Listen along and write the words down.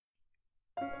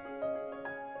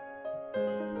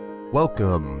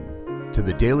Welcome to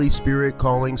the Daily Spirit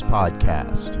Callings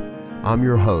Podcast. I'm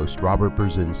your host, Robert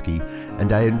Brzezinski,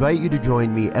 and I invite you to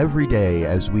join me every day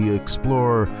as we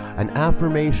explore an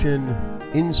affirmation,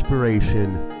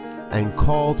 inspiration, and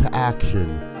call to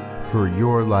action for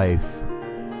your life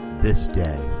this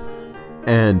day.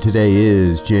 And today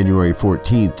is January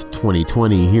 14th,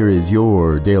 2020. Here is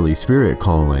your Daily Spirit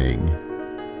Calling.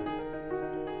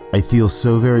 I feel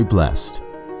so very blessed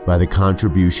by the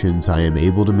contributions I am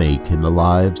able to make in the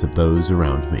lives of those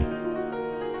around me.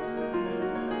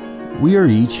 We are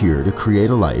each here to create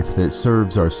a life that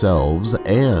serves ourselves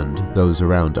and those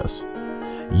around us.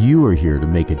 You are here to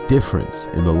make a difference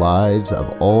in the lives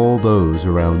of all those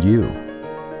around you.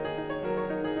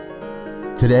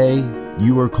 Today,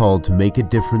 you are called to make a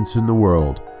difference in the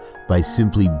world by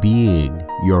simply being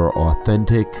your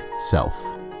authentic self.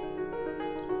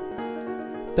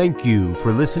 Thank you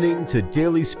for listening to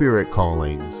Daily Spirit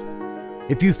Callings.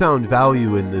 If you found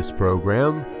value in this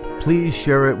program, please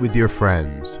share it with your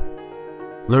friends.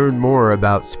 Learn more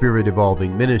about Spirit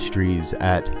Evolving Ministries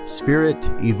at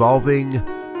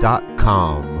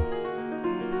spiritevolving.com.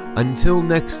 Until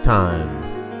next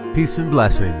time, peace and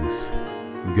blessings.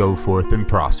 Go forth and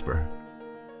prosper.